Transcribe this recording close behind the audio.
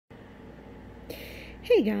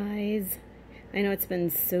Hey guys, I know it's been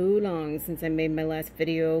so long since I made my last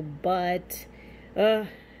video, but I've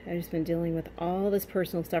just been dealing with all this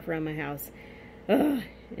personal stuff around my house. And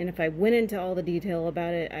if I went into all the detail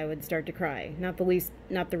about it, I would start to cry. Not the least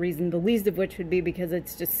of which would be because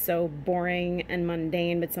it's just so boring and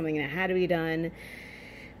mundane, but something that had to be done.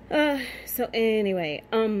 So anyway,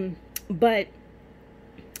 but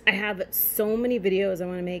I have so many videos I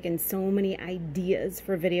want to make and so many ideas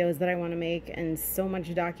for videos that I want to make and so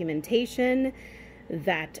much documentation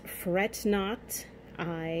that fret not.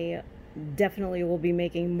 I definitely will be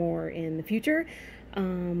making more in the future.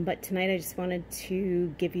 But tonight I just wanted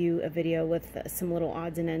to give you a video with some little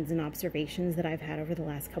odds and ends and observations that I've had over the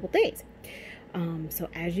last couple days. So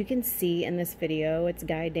as you can see in this video, it's a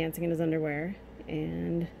guy dancing in his underwear,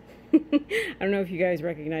 and I don't know if you guys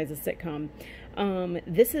recognize the sitcom.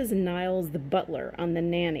 This is Niles the butler on The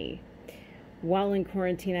Nanny. While in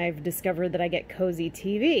quarantine, I've discovered that I get cozy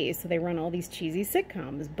TV, so they run all these cheesy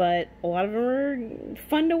sitcoms, but a lot of them are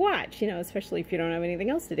fun to watch, you know, especially if you don't have anything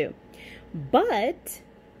else to do. But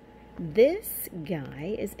this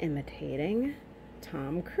guy is imitating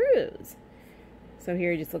Tom Cruise. So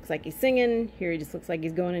here he just looks like he's singing. Here he just looks like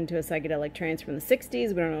he's going into a psychedelic trance from the 60s.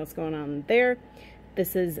 We don't know what's going on there.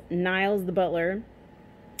 This is Niles the butler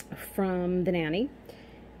from The Nanny.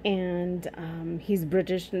 And he's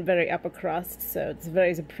British and very upper crust, so it's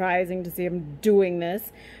very surprising to see him doing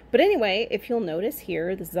this. But anyway, if you'll notice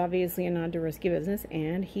here, this is obviously a nod to Risky Business,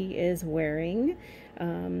 and he is wearing,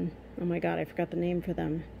 oh my god, I forgot the name for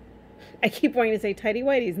them. I keep wanting to say tighty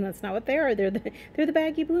whities, and that's not what they are. They're the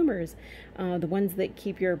baggy bloomers, the ones that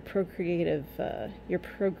keep your procreative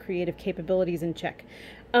capabilities in check.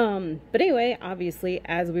 But anyway, obviously,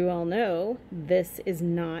 as we all know, this is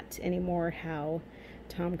not anymore how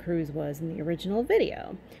Tom Cruise was in the original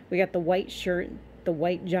video. We got the white shirt, the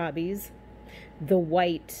white jobbies, the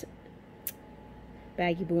white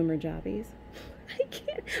baggy bloomer jobbies. I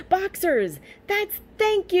can't. Boxers!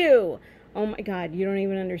 Thank you! Oh my god, you don't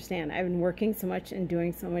even understand. I've been working so much and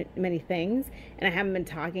doing so many things, and I haven't been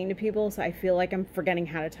talking to people, so I feel like I'm forgetting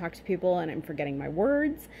how to talk to people, and I'm forgetting my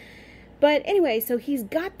words. But anyway, so he's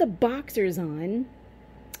got the boxers on,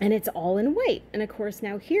 and it's all in white. And of course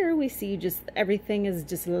now here we see just everything is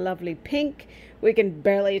just lovely pink. We can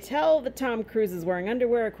barely tell that Tom Cruise is wearing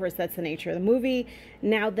underwear. Of course, that's the nature of the movie.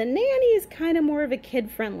 Now, The Nanny is kind of more of a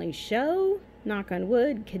kid-friendly show. Knock on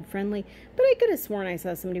wood, kid-friendly. But I could have sworn I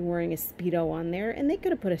saw somebody wearing a Speedo on there, and they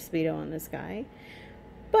could have put a Speedo on this guy.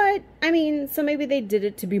 But, I mean, so maybe they did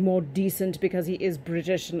it to be more decent because he is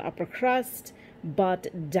British and upper crust,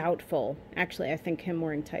 but doubtful. Actually, I think him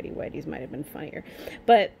wearing tighty whities might have been funnier.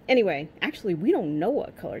 But anyway, actually, we don't know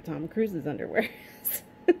what color Tom Cruise's underwear is.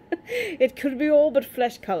 It could be all but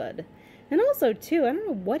flesh-colored. And also, too, I don't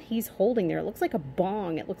know what he's holding there. It looks like a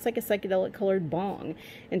bong. It looks like a psychedelic-colored bong.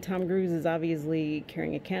 And Tom Cruise is obviously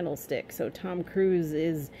carrying a candlestick. So Tom Cruise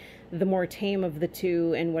is the more tame of the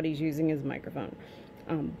two, and what he's using is a microphone.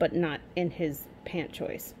 But not in his pant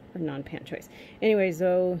choice, or non-pant choice. Anyway,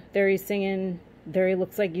 so there he's singing. There he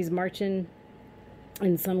looks like he's marching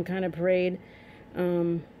in some kind of parade.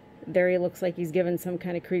 There he looks like he's giving some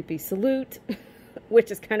kind of creepy salute,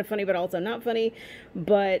 which is kind of funny, but also not funny.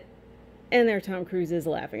 And there Tom Cruise is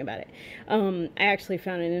laughing about it. I actually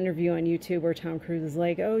found an interview on YouTube where Tom Cruise is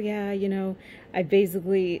like, oh yeah, you know, I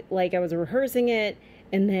basically, like, I was rehearsing it,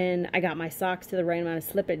 and then I got my socks to the right amount of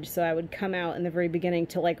slippage, so I would come out in the very beginning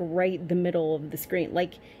to, like, right the middle of the screen.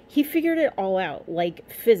 Like, he figured it all out, like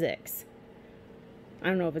physics. I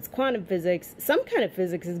don't know if it's quantum physics. Some kind of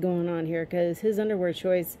physics is going on here, because his underwear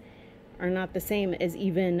choice are not the same as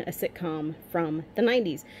even a sitcom from the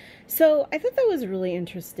 90s. So I thought that was really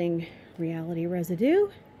interesting reality residue.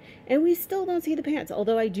 And we still don't see the pants.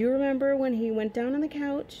 Although I do remember when he went down on the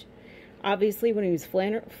couch, obviously when he was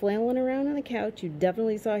flailing around on the couch, you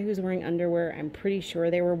definitely saw he was wearing underwear. I'm pretty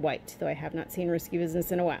sure they were white, though I have not seen Risky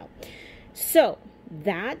Business in a while. So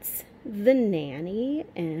that's The Nanny,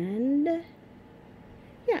 and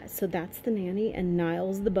yeah, so that's The Nanny and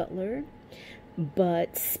Niles the butler.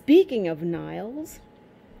 But speaking of Niles,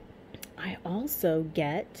 I also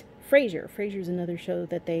get Frasier. Frasier's another show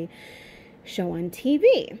that they show on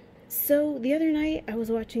TV. So the other night I was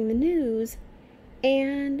watching the news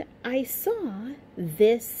and I saw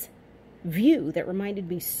this view that reminded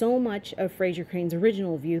me so much of Frasier Crane's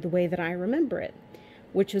original view, the way that I remember it,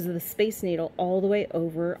 which was the Space Needle all the way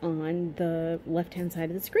over on the left-hand side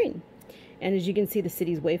of the screen. And as you can see, the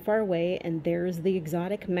city's way far away, and there's the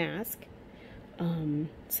exotic mask.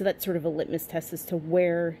 So that's sort of a litmus test as to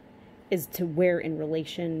where in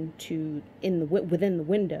relation to within the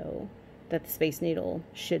window that the Space Needle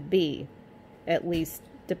should be. at least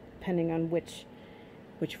depending on which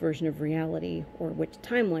version of reality or which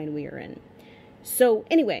timeline we are in. So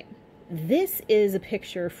anyway, this is a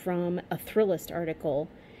picture from a Thrillist article,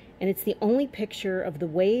 and it's the only picture of the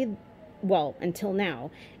way, well, until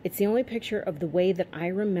now, it's the only picture of the way that I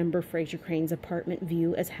remember Frasier Crane's apartment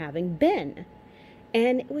view as having been.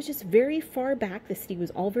 And it was just very far back. The city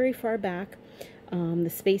was all very far back. The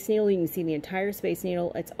Space Needle, you can see the entire Space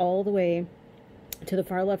Needle. It's all the way to the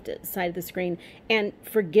far left side of the screen. And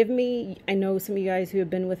forgive me, I know some of you guys who have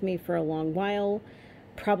been with me for a long while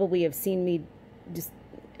probably have seen me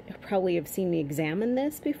examine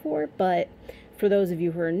this before, but for those of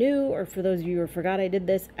you who are new, or for those of you who forgot I did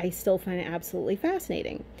this, I still find it absolutely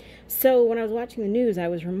fascinating. So when I was watching the news, I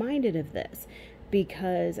was reminded of this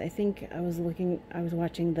because I think I was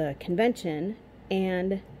watching the convention,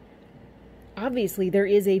 and obviously there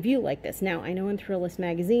is a view like this. Now, I know in Thrillist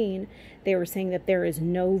magazine, they were saying that there is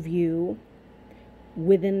no view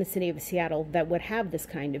within the city of Seattle that would have this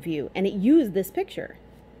kind of view, and it used this picture.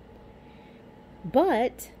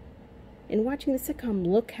 But in watching the sitcom,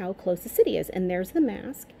 look how close the city is. And there's the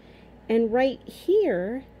mask. And right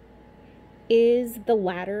here is the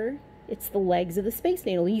ladder. It's the legs of the Space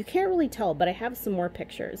Needle. You can't really tell, but I have some more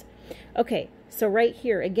pictures. Okay, so right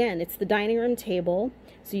here, again, it's the dining room table.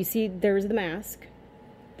 So you see there's the mask.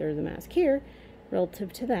 There's the mask here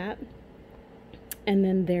relative to that. And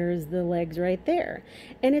then there's the legs right there.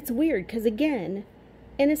 And it's weird because, again,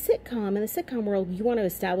 in the sitcom world, you want to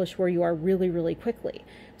establish where you are really, really quickly.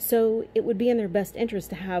 So it would be in their best interest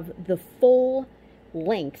to have the full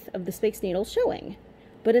length of the Space Needle showing.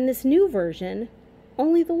 But in this new version,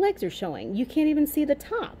 only the legs are showing. You can't even see the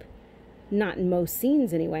top. Not in most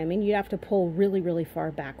scenes anyway. I mean, you'd have to pull really, really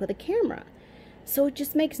far back with a camera. So it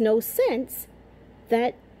just makes no sense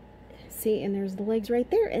that, see, and there's the legs right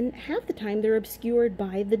there. And half the time they're obscured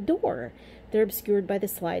by the door. They're obscured by the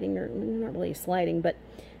sliding, or not really sliding, but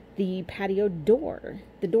the patio door.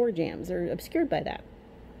 The door jambs are obscured by that.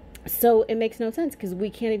 So it makes no sense because we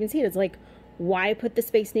can't even see it. It's like, why put the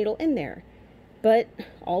Space Needle in there? But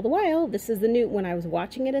all the while, this is the new, when I was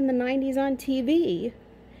watching it in the 90s on TV,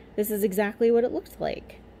 this is exactly what it looked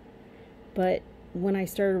like. But when I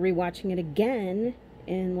started rewatching it again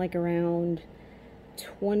in like around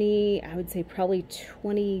I would say probably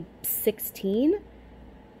 2016,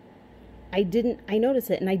 I noticed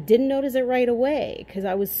it, and I didn't notice it right away because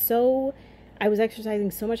I was exercising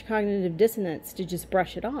so much cognitive dissonance to just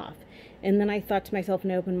brush it off. And then I thought to myself,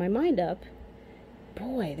 and I opened my mind up,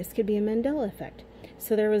 boy, this could be a Mandela effect.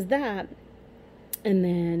 So there was that, and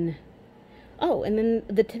then, oh, and then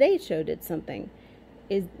the Today Show did something.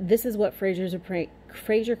 This is what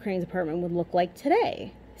Frasier Crane's apartment would look like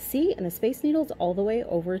today. See, and the Space Needle's all the way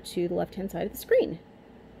over to the left-hand side of the screen.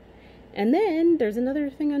 And then there's another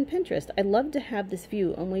thing on Pinterest. I'd love to have this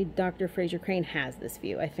view. Only Dr. Frasier Crane has this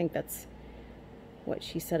view. I think that's what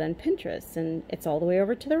she said on Pinterest. And it's all the way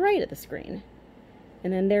over to the right of the screen.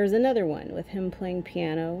 And then there's another one with him playing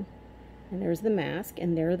piano. And there's the mask.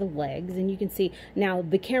 And there are the legs. And you can see, now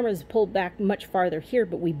the camera's pulled back much farther here,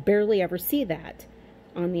 but we barely ever see that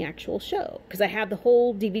on the actual show. Because I have the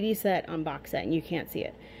whole DVD set on box set and you can't see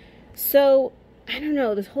it. So I don't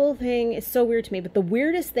know, this whole thing is so weird to me, but the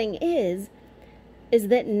weirdest thing is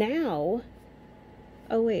that now,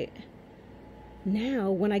 oh wait, now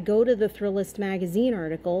when I go to the Thrillist magazine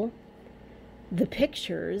article, the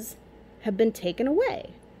pictures have been taken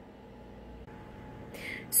away.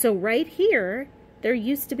 So right here, there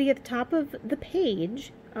used to be at the top of the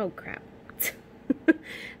page, oh crap,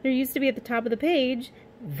 there used to be at the top of the page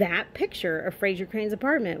that picture of Frasier Crane's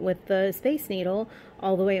apartment with the Space Needle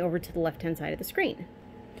all the way over to the left-hand side of the screen.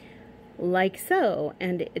 Like so,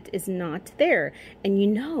 and it is not there. And you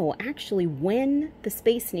know, actually, when the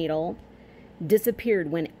Space Needle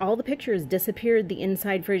disappeared, when all the pictures disappeared, the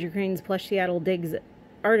Inside Frasier Crane's Plush Seattle Digs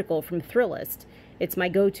article from Thrillist, it's my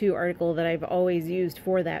go-to article that I've always used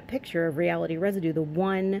for that picture of reality residue, the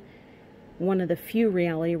one of the few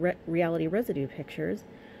reality residue pictures.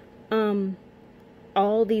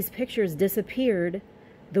 All these pictures disappeared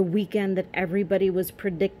the weekend that everybody was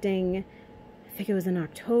predicting, I think it was in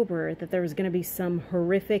October, that there was going to be some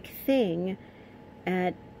horrific thing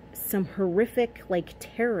at some horrific, like,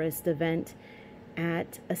 terrorist event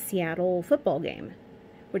at a Seattle football game,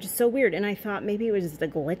 which is so weird. And I thought maybe it was just a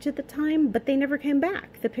glitch at the time, but they never came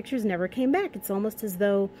back. The pictures never came back. It's almost as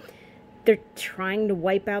though they're trying to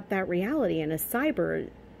wipe out that reality in a cyberific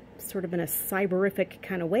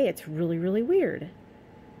kind of way. It's really, really weird.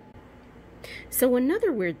 So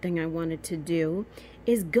another weird thing I wanted to do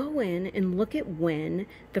is go in and look at when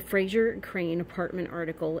the Frasier Crane apartment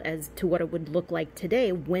article as to what it would look like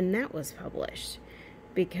today when that was published.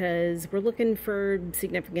 Because we're looking for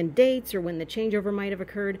significant dates or when the changeover might have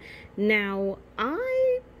occurred. Now,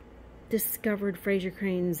 I discovered Frasier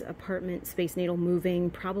Crane's apartment Space Needle moving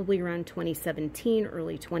probably around 2017,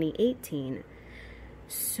 early 2018.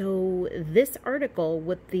 So this article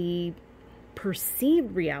with the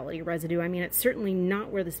perceived reality residue, I mean, it's certainly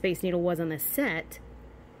not where the Space Needle was on the set,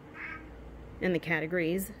 and the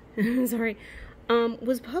categories, sorry,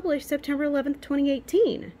 was published September 11th,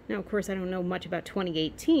 2018. Now, of course, I don't know much about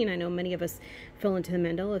 2018. I know many of us fell into the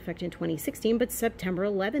Mandela effect in 2016, but September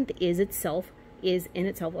 11th is in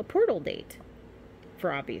itself a portal date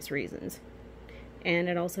for obvious reasons. And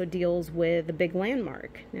it also deals with a big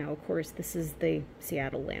landmark. Now, of course, this is the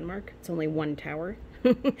Seattle landmark. It's only one tower,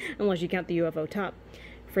 unless you count the UFO top.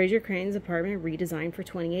 Frasier Crane's apartment redesigned for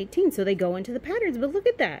 2018. So they go into the patterns, but look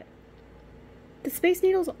at that. The Space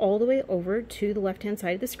Needle's all the way over to the left-hand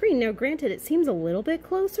side of the screen. Now, granted, it seems a little bit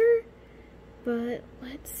closer, but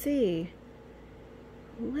let's see.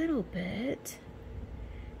 A little bit.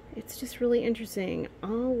 It's just really interesting.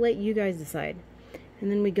 I'll let you guys decide.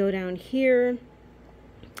 And then we go down here.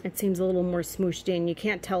 It seems a little more smooshed in. You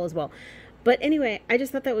can't tell as well. But anyway, I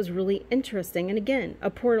just thought that was really interesting. And again, a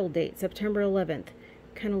portal date, September 11th.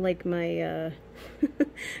 Kind of like my,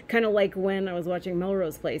 kind of like when I was watching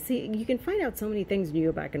Melrose Place. See, you can find out so many things when you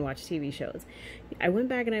go back and watch TV shows. I went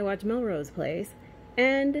back and I watched Melrose Place.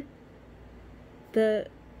 And the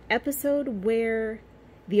episode where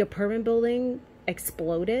the apartment building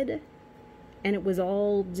exploded, and it was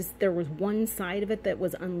all just, there was one side of it that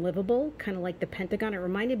was unlivable, kind of like the Pentagon. It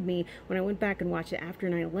reminded me, when I went back and watched it after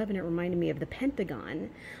 9/11, it reminded me of the Pentagon.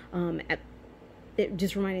 It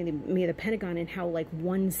just reminded me of the Pentagon and how, like,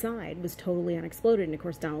 one side was totally unexploded. And, of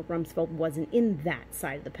course, Donald Rumsfeld wasn't in that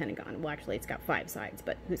side of the Pentagon. Well, actually, it's got 5 sides,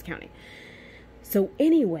 but who's counting? So,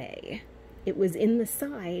 anyway, it was in the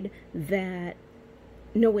side that...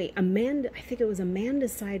 No, wait, Amanda, I think it was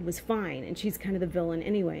Amanda's side was fine, and she's kind of the villain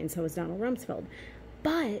anyway, and so was Donald Rumsfeld.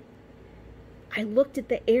 But I looked at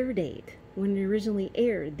the air date when it originally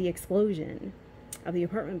aired, the explosion of the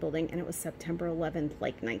apartment building, and it was September 11th,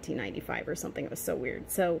 like 1995 or something. It was so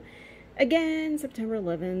weird. So, again, September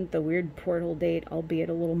 11th, the weird portal date, albeit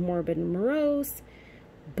a little morbid and morose,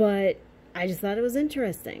 but I just thought it was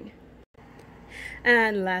interesting.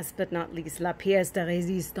 And last but not least, la pièce de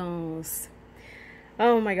résistance.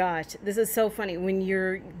 Oh my gosh, this is so funny. When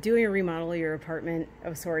you're doing a remodel of your apartment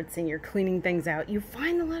of sorts and you're cleaning things out, you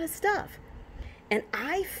find a lot of stuff. And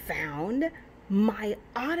I found my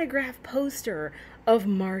autograph poster of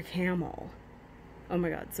Mark Hamill. Oh my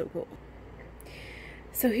god, so cool.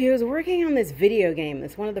 So he was working on this video game.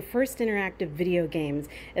 It's one of the first interactive video games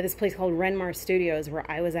at this place called Renmar Studios, where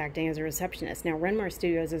I was acting as a receptionist. Now, Renmar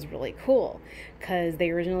Studios is really cool because they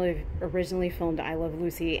originally filmed I Love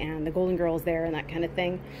Lucy and the Golden Girls there and that kind of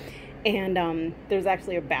thing. And there's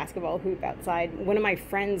actually a basketball hoop outside. One of my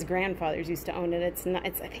friend's grandfathers used to own it. I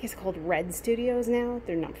think it's called Red Studios now.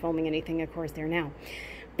 They're not filming anything, of course, there now.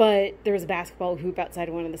 But there was a basketball hoop outside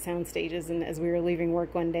of one of the sound stages, and as we were leaving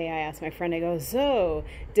work one day, I asked my friend, I go, so,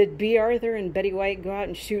 did B. Arthur and Betty White go out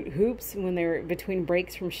and shoot hoops when they were between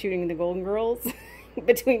breaks from shooting the Golden Girls?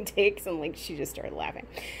 Between takes, and like, she just started laughing.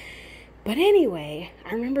 But anyway,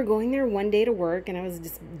 I remember going there one day to work, and I was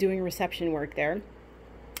just doing reception work there.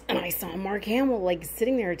 And I saw Mark Hamill, like,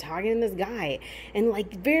 sitting there talking to this guy. And,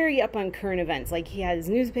 like, very up on current events. Like, he had his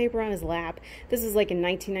newspaper on his lap. This is, like, in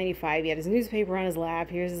 1995. He had his newspaper on his lap.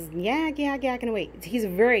 He was yakking away. He's a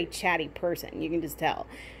very chatty person. You can just tell.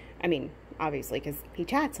 I mean, obviously, because he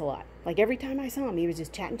chats a lot. Like, every time I saw him, he was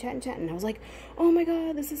just chatting. And I was like, oh, my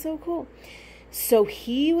God, this is so cool. So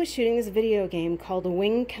he was shooting this video game called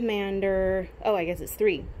Wing Commander... Oh, I guess it's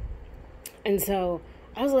 3. And so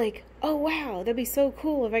I was like... oh wow, that'd be so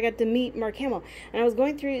cool if I got to meet Mark Hamill. And I was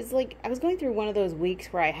going through, I was going through one of those weeks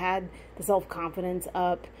where I had the self-confidence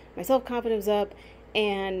up, my self-confidence up,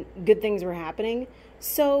 and good things were happening.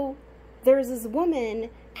 So there was this woman,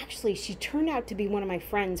 actually she turned out to be one of my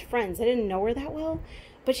friend's friends. I didn't know her that well,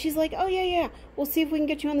 but she's like, oh yeah, we'll see if we can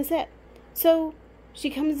get you on the set. So she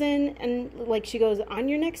comes in and like she goes, on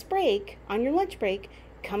your next break, on your lunch break,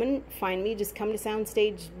 come and find me, just come to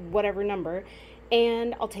Soundstage, whatever number,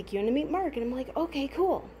 and I'll take you in to meet Mark. And I'm like, okay,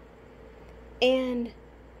 cool. And,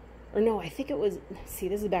 or no, I think it was, see,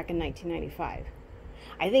 this is back in 1995.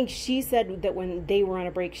 I think she said that when they were on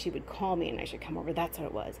a break, she would call me and I should come over. That's what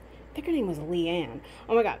it was. I think her name was Leanne.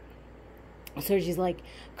 Oh my God. So she's like,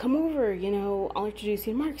 come over, you know, I'll introduce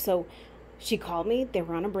you to Mark. So she called me. They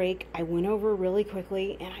were on a break. I went over really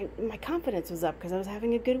quickly, and my confidence was up because I was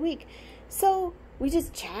having a good week. So we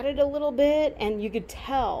just chatted a little bit, and you could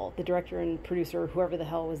tell the director and producer, whoever the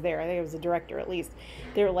hell was there, I think it was the director at least,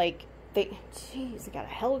 they were like, jeez, we got a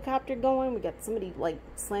helicopter going. We got somebody like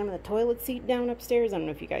slamming the toilet seat down upstairs. I don't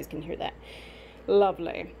know if you guys can hear that.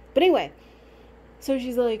 Lovely. But anyway, so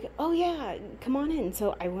she's like, oh yeah, come on in.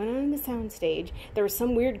 So I went on the sound stage. There was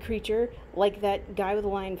some weird creature, like that guy with a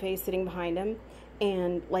lion face sitting behind him,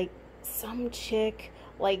 and like some chick,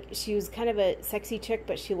 like she was kind of a sexy chick,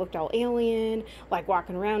 but she looked all alien, like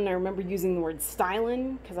walking around. And I remember using the word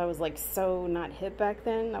styling because I was like so not hip back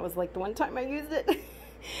then. That was like the one time I used it.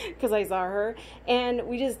 Because I saw her, and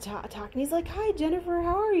we just talked, and he's like, hi Jennifer,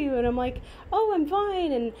 how are you? And I'm like, oh, I'm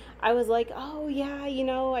fine. And I was like, oh yeah, you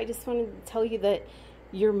know, I just wanted to tell you that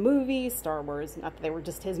your movies, Star Wars, not that they were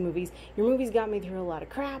just his movies, your movies got me through a lot of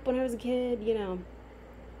crap when I was a kid, you know,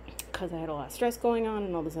 because I had a lot of stress going on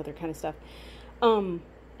and all this other kind of stuff.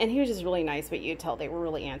 And he was just really nice, but you could tell they were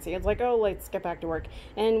really antsy. It's like, oh, let's get back to work.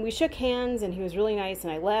 And we shook hands, and he was really nice,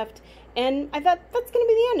 and I left. And I thought, that's going to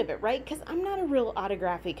be the end of it, right? Because I'm not a real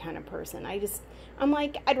autography kind of person. I'm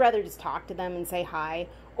like, I'd rather just talk to them and say hi,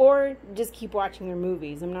 or just keep watching their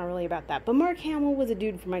movies. I'm not really about that. But Mark Hamill was a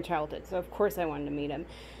dude from my childhood, so of course I wanted to meet him.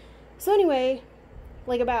 So anyway,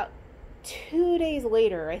 like about 2 days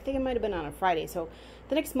later, I think it might have been on a Friday, so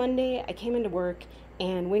the next Monday, I came into work,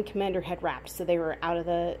 and Wing Commander had wrapped, so they were out of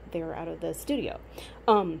the studio.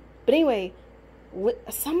 But anyway,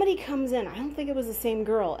 somebody comes in. I don't think it was the same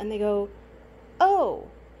girl, and they go, "Oh,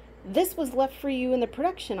 this was left for you in the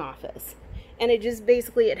production office." And it just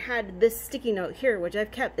basically, it had this sticky note here, which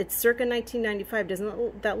I've kept. It's circa 1995.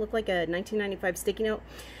 Doesn't that look like a 1995 sticky note?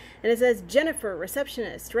 And it says, Jennifer,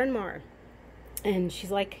 receptionist, Renmar. And she's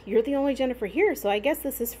like, you're the only Jennifer here, so I guess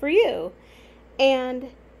this is for you. And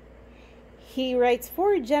he writes,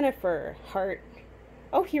 for Jennifer, heart.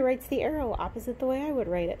 Oh, he writes the arrow opposite the way I would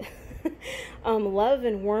write it. Love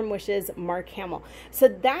and warm wishes, Mark Hamill. So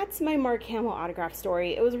that's my Mark Hamill autograph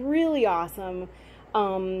story. It was really awesome.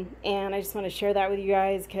 And I just want to share that with you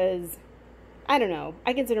guys because, I don't know,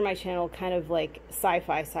 I consider my channel kind of like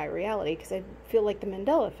sci-fi, sci-reality because I feel like the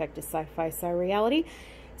Mandela effect is sci-fi, sci-reality.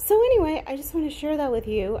 So anyway, I just want to share that with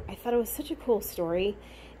you. I thought it was such a cool story.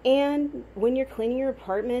 And when you're cleaning your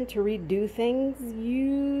apartment to redo things,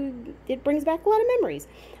 it brings back a lot of memories.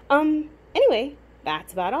 Anyway,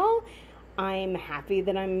 that's about all. I'm happy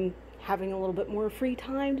that I'm having a little bit more free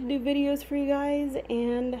time to do videos for you guys,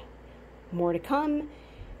 and more to come,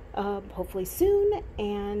 hopefully soon.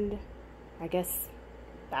 And I guess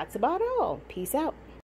that's about all. Peace out.